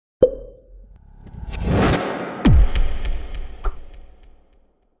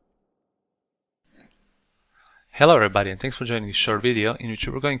Hello everybody, and thanks for joining this short video in which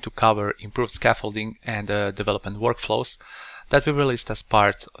we're going to cover improved scaffolding and development workflows that we released as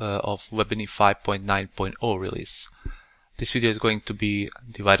part of Webiny 5.9.0 release. This video is going to be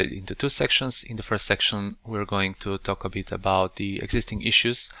divided into two sections. In the first section, we're going to talk a bit about the existing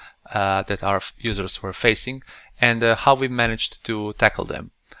issues that our users were facing and how we managed to tackle them.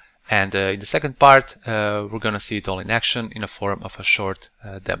 And in the second part, we're going to see it all in action in the form of a short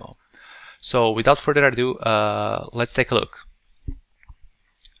demo. So without further ado, let's take a look.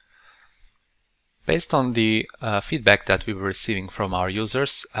 Based on the feedback that we were receiving from our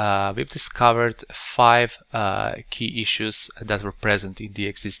users, we've discovered 5 key issues that were present in the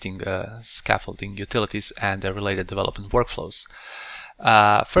existing scaffolding utilities and the related development workflows.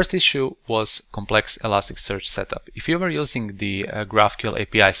 First issue was complex Elasticsearch setup. If you were using the GraphQL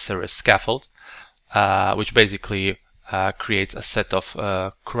API service scaffold, which basically creates a set of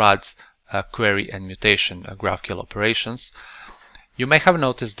CRUD query and mutation GraphQL operations, you may have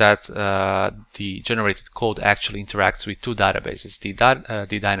noticed that the generated code actually interacts with two databases, the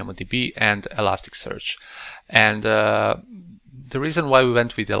DynamoDB and Elasticsearch. And the reason why we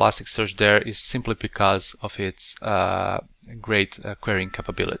went with Elasticsearch there is simply because of its great querying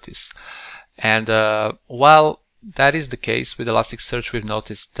capabilities. And while that is the case with Elasticsearch, we've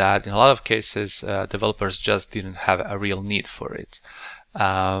noticed that in a lot of cases developers just didn't have a real need for it.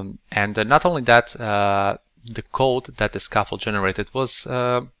 And not only that, the code that the scaffold generated was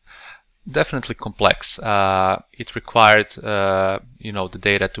definitely complex. It required, the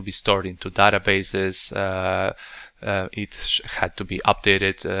data to be stored into databases. It had to be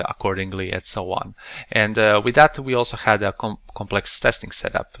updated accordingly, and so on. And with that, we also had a complex testing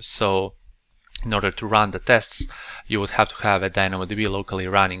setup. So in order to run the tests, you would have to have a DynamoDB locally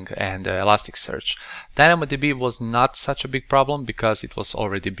running and Elasticsearch. DynamoDB was not such a big problem because it was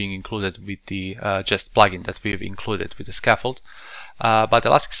already being included with the Jest plugin that we've included with the scaffold. But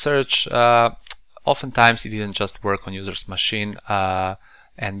Elasticsearch, oftentimes it didn't just work on users' machine,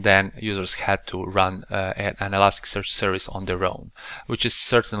 and then users had to run an Elasticsearch service on their own, which is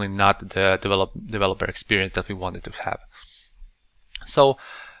certainly not the developer experience that we wanted to have. So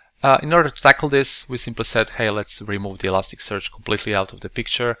in order to tackle this, we simply said, hey, let's remove the Elasticsearch completely out of the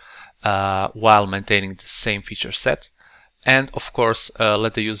picture while maintaining the same feature set. And of course,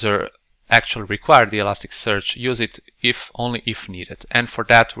 let the user actually require the Elasticsearch, use it only if needed. And for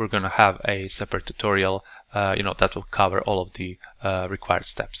that, we're going to have a separate tutorial that will cover all of the required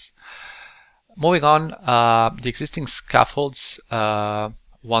steps. Moving on, the existing scaffolds,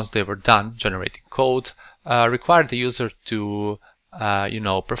 once they were done generating code, required the user to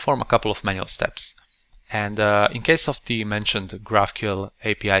perform a couple of manual steps. And in case of the mentioned GraphQL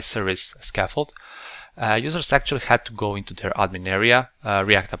API service scaffold, users actually had to go into their admin area,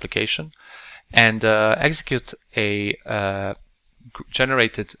 React application, and execute a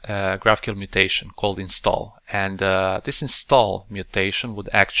generated GraphQL mutation called install. And this install mutation would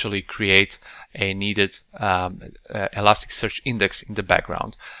actually create a needed Elasticsearch index in the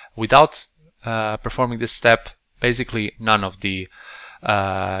background. Without performing this step, basically none of the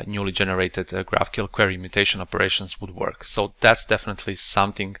newly generated GraphQL query mutation operations would work. So that's definitely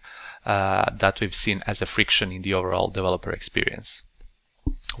something that we've seen as a friction in the overall developer experience.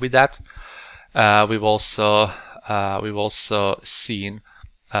 With that, we've also seen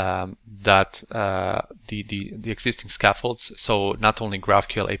that the existing scaffolds, so not only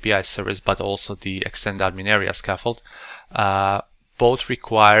GraphQL API service but also the extend admin area scaffold, both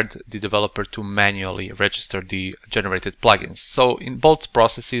required the developer to manually register the generated plugins. So in both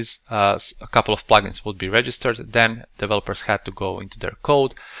processes, a couple of plugins would be registered. Then developers had to go into their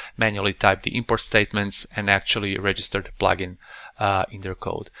code, manually type the import statements, and actually register the plugin in their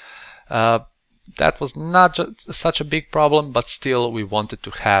code. That was not just such a big problem, but still we wanted to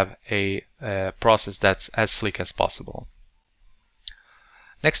have a process that's as slick as possible.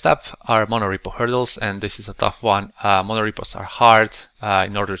 Next up are monorepo hurdles, and this is a tough one. Monorepos are hard.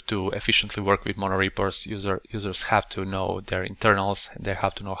 In order to efficiently work with monorepos, users have to know their internals, and they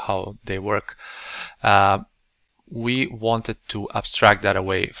have to know how they work. We wanted to abstract that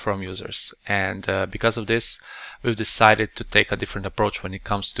away from users, and because of this, we've decided to take a different approach when it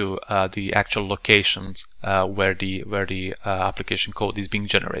comes to the actual locations where the application code is being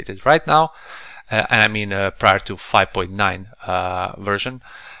generated. Right now, and I mean prior to 5.9 version,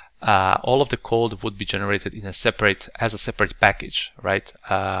 all of the code would be generated in as a separate package, right?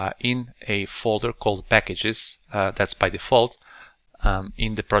 In a folder called packages, that's by default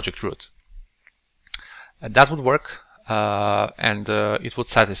in the project root. That would work, and it would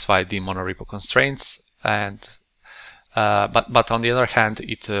satisfy the monorepo constraints. And but on the other hand,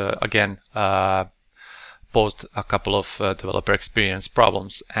 it again posed a couple of developer experience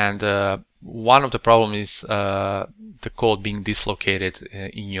problems, and one of the problems is the code being dislocated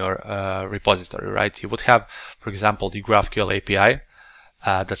in your repository, right? You would have, for example, the GraphQL API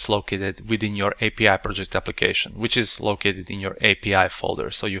that's located within your API project application, which is located in your API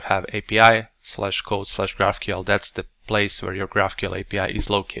folder. So you have API/code/GraphQL. That's the place where your GraphQL API is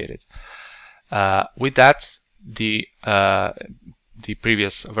located. With that, the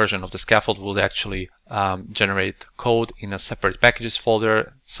previous version of the scaffold would actually generate code in a separate packages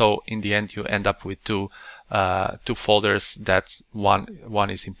folder. So in the end, you end up with two folders that one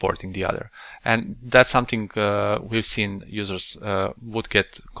is importing the other, and that's something we've seen users would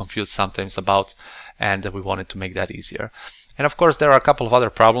get confused sometimes about, and we wanted to make that easier. And of course, there are a couple of other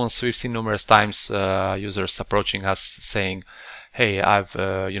problems. We've seen numerous times users approaching us saying, "Hey, I've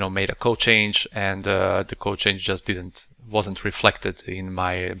made a code change, and the code change just wasn't reflected in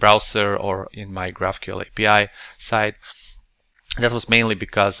my browser or in my GraphQL API side." That was mainly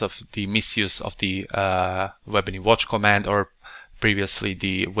because of the misuse of the Webiny watch command, or previously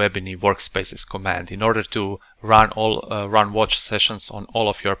the Webiny workspaces command. In order to run watch sessions on all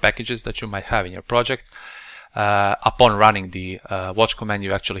of your packages that you might have in your project, upon running the watch command,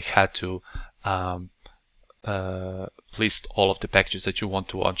 you actually had to list all of the packages that you want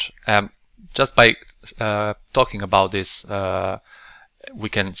to watch. Just by talking about this, we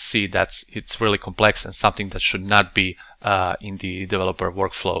can see that it's really complex and something that should not be in the developer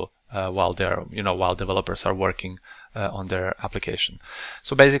workflow while developers are working on their application.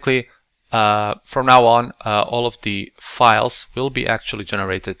 So basically, from now on, all of the files will be actually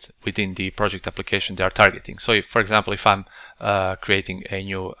generated within the project application they are targeting. So if, for example, if I'm creating a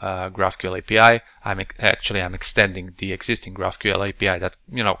new GraphQL API, I'm extending the existing GraphQL API that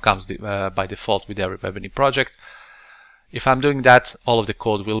comes by default with every Webiny project. If I'm doing that, all of the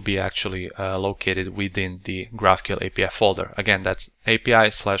code will be actually located within the GraphQL API folder. Again, that's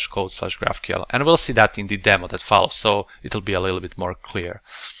API/code/GraphQL, and we'll see that in the demo that follows, so it'll be a little bit more clear.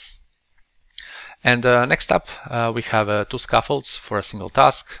 And next up, we have two scaffolds for a single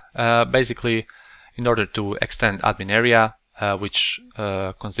task. Basically, in order to extend admin area, which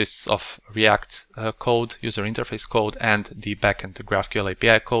consists of React code, user interface code, and the backend GraphQL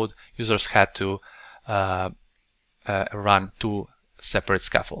API code, users had to run two separate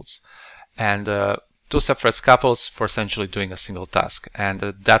scaffolds. And two separate scaffolds for essentially doing a single task. And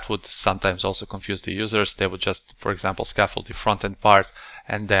that would sometimes also confuse the users. They would just, for example, scaffold the front-end part,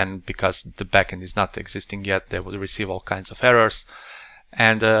 and then because the backend is not existing yet, they would receive all kinds of errors.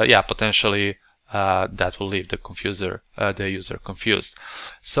 And potentially that will leave the user confused.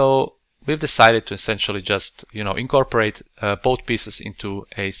 So we've decided to essentially just incorporate both pieces into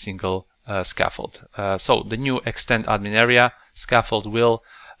a single scaffold. So the new extend admin area scaffold will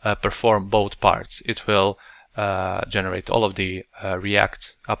perform both parts. It will generate all of the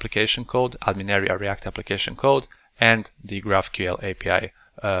React application code, admin area React application code, and the GraphQL API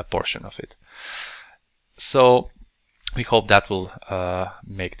portion of it. So we hope that will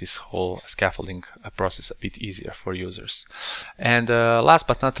make this whole scaffolding process a bit easier for users. And last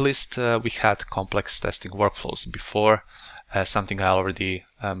but not least, we had complex testing workflows before. Something I already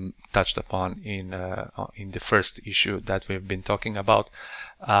touched upon in the first issue that we've been talking about.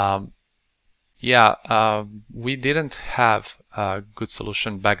 We didn't have a good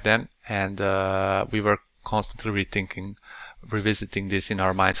solution back then, and we were constantly revisiting this in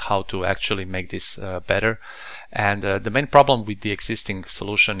our minds, how to actually make this better. And the main problem with the existing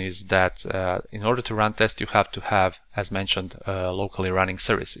solution is that in order to run tests, you have to have, as mentioned, locally running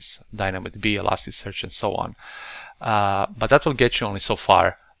services, DynamoDB, Elasticsearch, and so on. But that will get you only so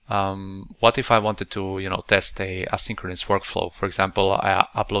far. What if I wanted to, test a asynchronous workflow? For example, I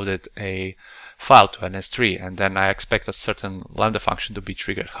uploaded a file to an S3, and then I expect a certain Lambda function to be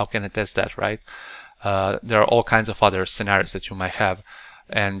triggered. How can I test that, right? There are all kinds of other scenarios that you might have,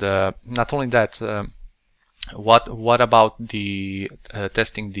 and not only that. What about the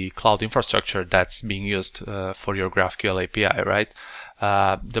testing the cloud infrastructure that's being used for your GraphQL API, right?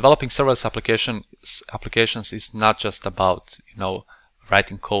 Developing serverless applications is not just about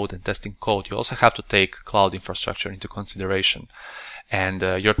writing code and testing code. You also have to take cloud infrastructure into consideration, and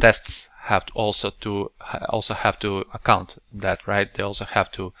your tests also have to account that, right? They also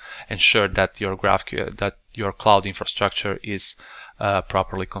have to ensure that your your cloud infrastructure is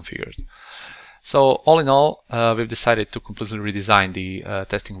properly configured. So all in all, we've decided to completely redesign the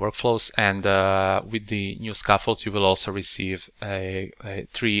testing workflows, and with the new scaffolds, you will also receive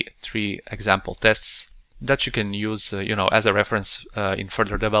three example tests that you can use, as a reference in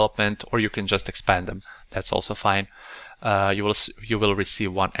further development, or you can just expand them. That's also fine. You will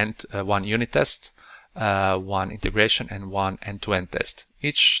receive one unit test, one integration, and one end-to-end test.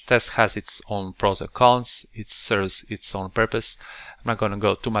 Each test has its own pros and cons. It serves its own purpose. I'm not going to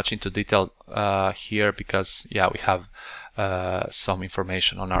go too much into detail here because, yeah, we have some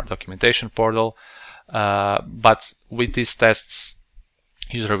information on our documentation portal. But with these tests,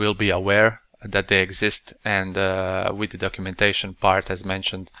 user will be aware that they exist, and with the documentation part, as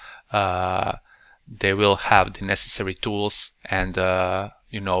mentioned, they will have the necessary tools and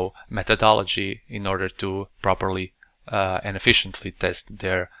methodology in order to properly and efficiently test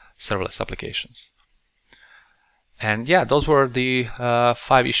their serverless applications. And yeah, those were the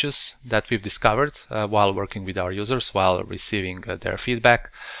 5 issues that we've discovered while working with our users, while receiving their feedback.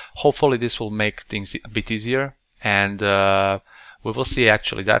 Hopefully this will make things a bit easier, and we will see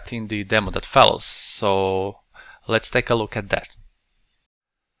actually that in the demo that follows. So let's take a look at that.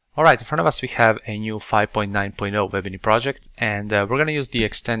 Alright, in front of us we have a new 5.9.0 Webiny project, and we're going to use the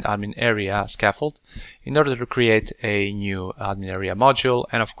extend admin area scaffold in order to create a new admin area module,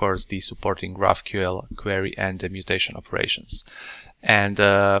 and of course the supporting GraphQL query and the mutation operations. And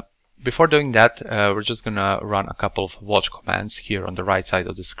before doing that, we're just going to run a couple of watch commands here on the right side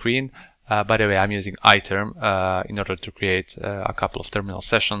of the screen. By the way, I'm using iterm in order to create a couple of terminal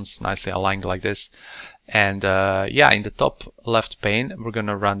sessions nicely aligned like this. And yeah, in the top left pane, we're going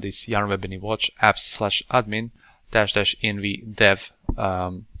to run this yarn webiny watch apps/admin --env dev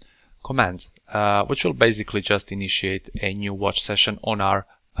command, which will basically just initiate a new watch session on our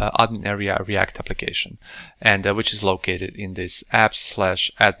admin area React application, and which is located in this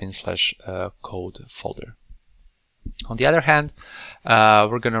apps/admin/code folder. On the other hand,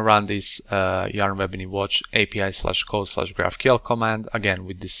 we're going to run this yarn webiny watch API/code/GraphQL command, again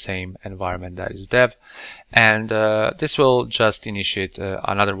with the same environment that is dev, and this will just initiate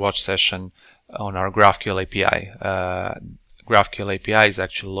another watch session on our GraphQL API. GraphQL API is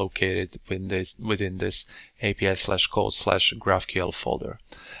actually located within this API/code/GraphQL folder,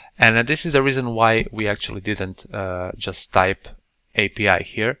 and this is the reason why we actually didn't just type API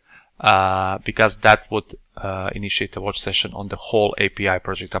here. Because that would initiate a watch session on the whole API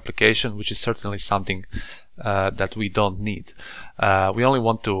project application, which is certainly something that we don't need. We only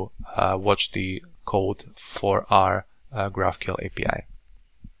want to watch the code for our GraphQL API.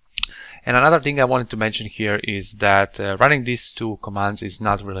 And another thing I wanted to mention here is that running these 2 commands is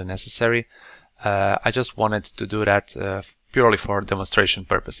not really necessary. I just wanted to do that purely for demonstration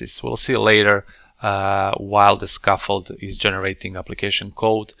purposes. We'll see later while the scaffold is generating application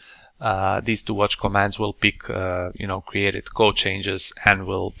code. These 2 watch commands will pick, created code changes and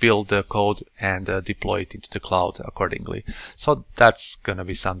will build the code and deploy it into the cloud accordingly. So that's going to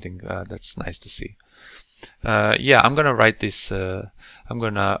be something that's nice to see. Yeah, I'm going to write this. I'm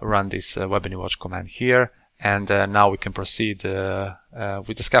going to run this webiny watch command here, and now we can proceed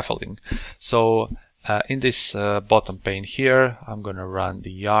with the scaffolding. So in this bottom pane here, I'm going to run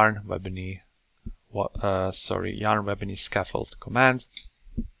the yarn webiny scaffold command.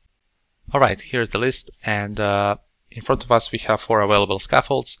 Alright, here's the list, and in front of us we have 4 available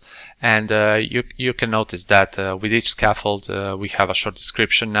scaffolds, and you can notice that with each scaffold we have a short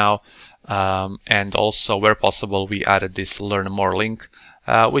description now, and also where possible we added this learn more link,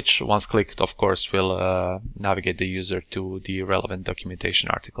 which once clicked of course will navigate the user to the relevant documentation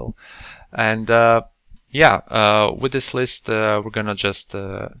article. And yeah, with this list we're gonna just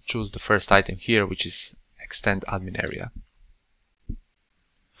choose the first item here, which is extend admin area.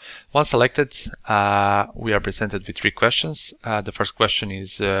 Once selected, we are presented with 3 questions. The first question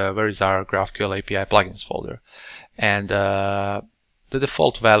is where is our GraphQL API plugins folder? And the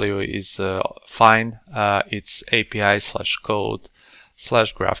default value is fine. It's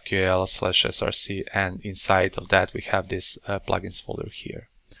API/code/GraphQL/src, and inside of that we have this plugins folder here.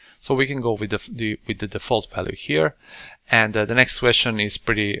 So we can go with the default value here. And the next question is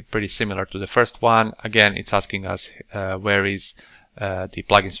pretty similar to the first one. Again, it's asking us where is the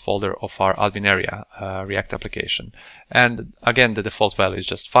plugins folder of our admin area React application, and again the default value is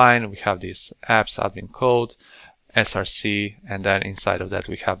just fine. We have this apps admin code src, and then inside of that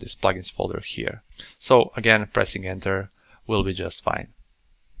we have this plugins folder here. So again, pressing enter will be just fine.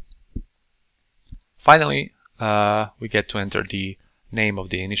 Finally, we get to enter the name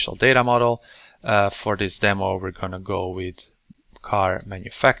of the initial data model. For this demo we're gonna go with car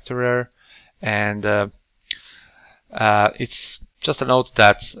manufacturer, and it's just a note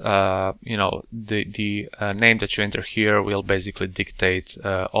that the name that you enter here will basically dictate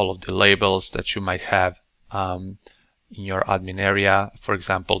all of the labels that you might have in your admin area. For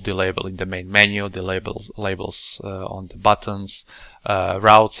example, the label in the main menu, the labels on the buttons,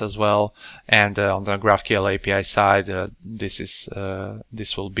 routes as well, and on the GraphQL API side,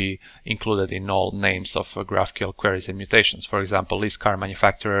 this will be included in all names of GraphQL queries and mutations. For example, list car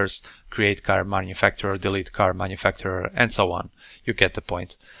manufacturers, create car manufacturer, delete car manufacturer, and so on. You get the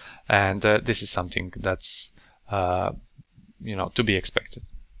point. And this is something that's to be expected.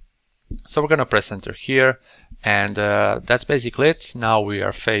 So we're going to press enter here, and that's basically it. Now we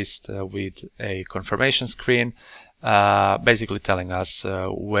are faced with a confirmation screen, basically telling us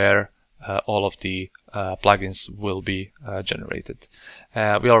where all of the plugins will be generated.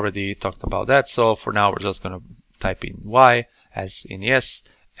 We already talked about that, so for now we're just going to type in Y as in yes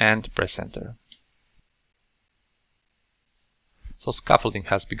and press enter. So scaffolding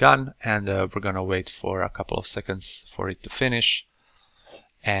has begun, and we're going to wait for a couple of seconds for it to finish.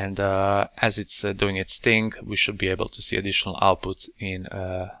 And as it's doing its thing, we should be able to see additional output in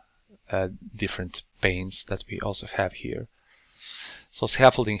different panes that we also have here. So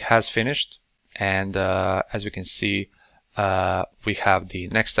scaffolding has finished, and as we can see, we have the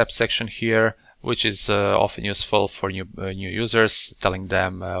next step section here, which is often useful for new users, telling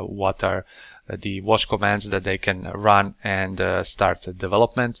them what are the watch commands that they can run and start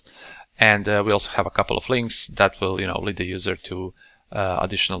development. And we also have a couple of links that will lead the user to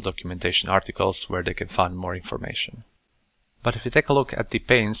additional documentation articles where they can find more information. But if you take a look at the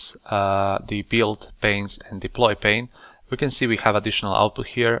panes, the build panes and deploy pane, we can see we have additional output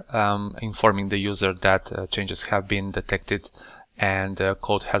here, informing the user that changes have been detected and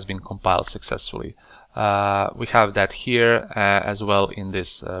code has been compiled successfully. We have that here as well in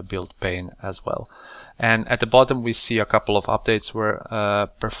this build pane as well. And at the bottom we see a couple of updates were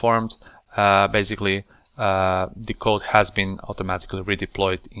performed. Basically, the code has been automatically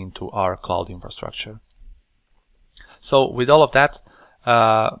redeployed into our cloud infrastructure. So with all of that,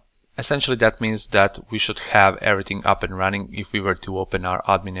 essentially that means that we should have everything up and running if we were to open our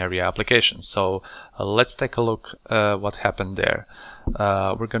admin area application. So let's take a look what happened there.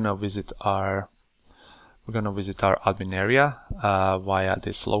 We're gonna visit our admin area via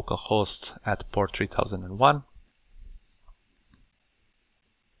this localhost at port 3001.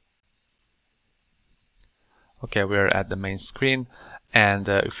 Okay, we're at the main screen, and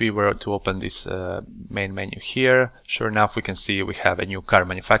if we were to open this main menu here, sure enough we can see we have a new car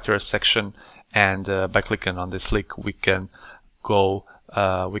manufacturer section, and by clicking on this link we can go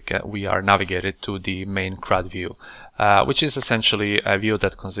we are navigated to the main CRUD view, which is essentially a view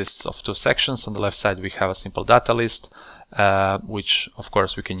that consists of two sections. On the left side we have a simple data list, which of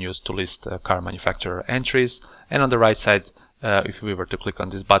course we can use to list car manufacturer entries, and on the right side, if we were to click on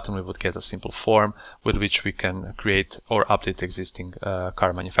this button, we would get a simple form with which we can create or update existing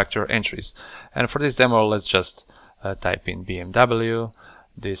car manufacturer entries. And for this demo, let's just type in BMW.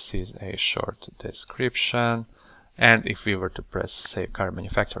 This is a short description. And if we were to press Save Car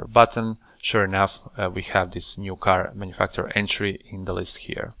Manufacturer button, sure enough, we have this new car manufacturer entry in the list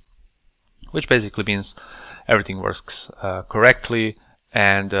here, which basically means everything works correctly.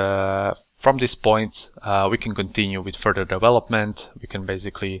 And from this point, we can continue with further development. We can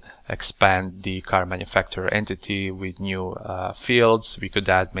basically expand the car manufacturer entity with new fields. We could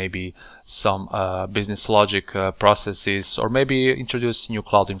add maybe some business logic processes, or maybe introduce new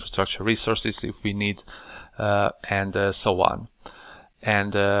cloud infrastructure resources if we need, and so on.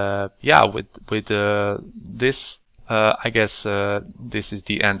 And yeah, with this, I guess this is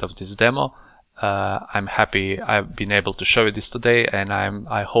the end of this demo. I'm happy I've been able to show you this today, and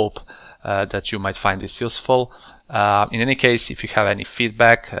I hope that you might find this useful. In any case, if you have any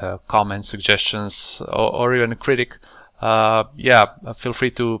feedback, comments, suggestions, or even a critic, yeah, feel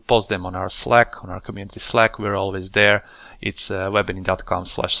free to post them on our Slack, on our community Slack. We're always there. It's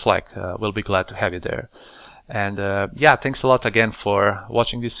webiny.com/Slack. We'll be glad to have you there. And yeah, thanks a lot again for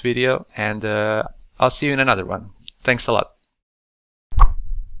watching this video, and I'll see you in another one. Thanks a lot.